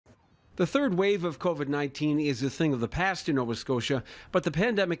The third wave of COVID-19 is a thing of the past in Nova Scotia, but the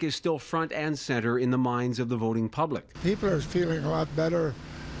pandemic is still front and center in the minds of the voting public. People are feeling a lot better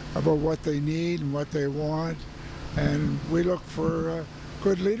about what they need and what they want, and we look for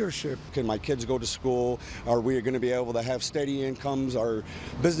good leadership. Can my kids go to school? Are we going to be able to have steady incomes? Are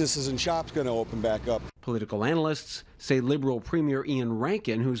businesses and shops going to open back up? Political analysts say Liberal Premier Iain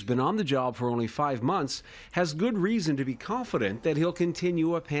Rankin, who's been on the job for only 5 months, has good reason to be confident that he'll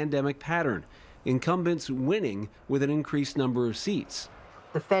continue a pandemic pattern, incumbents winning with an increased number of seats.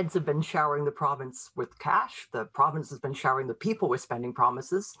 The feds have been showering the province with cash. The province has been showering the people with spending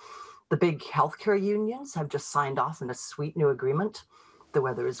promises. The big healthcare unions have just signed off on a sweet new agreement. The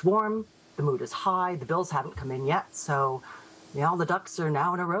weather is warm, the mood is high, the bills haven't come in yet, so all the ducks are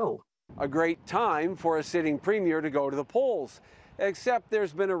now in a row. A great time for a sitting premier to go to the polls, except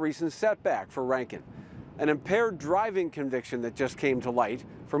there's been a recent setback for Rankin, an impaired driving conviction that just came to light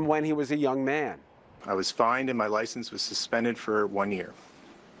from when he was a young man. I was fined and my license was suspended for 1 year.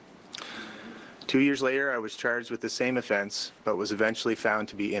 2 years later, I was charged with the same offense, but was eventually found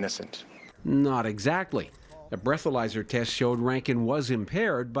to be innocent. Not exactly. A breathalyzer test showed Rankin was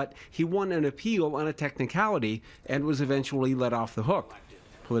impaired, but he won an appeal on a technicality and was eventually let off the hook.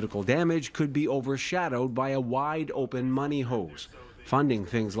 Political damage could be overshadowed by a wide-open money hose, funding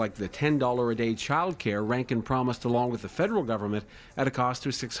things like the $10 a day childcare Rankin promised along with the federal government at a cost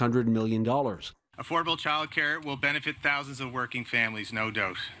of $600 million. Affordable childcare will benefit thousands of working families, no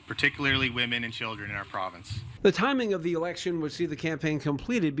doubt, particularly women and children in our province. The timing of the election would see the campaign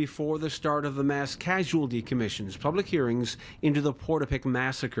completed before the start of the Mass Casualty Commission's public hearings into the Portapique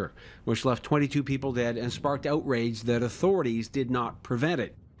massacre, which left 22 people dead and sparked outrage that authorities did not prevent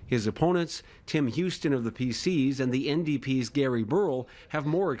it. His opponents, Tim Houston of the PCs and the NDP's Gary Burrell, have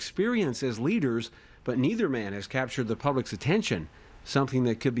more experience as leaders, but neither man has captured the public's attention, something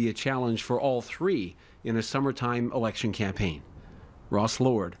that could be a challenge for all three in a summertime election campaign. Ross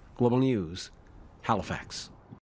Lord, Global News, Halifax.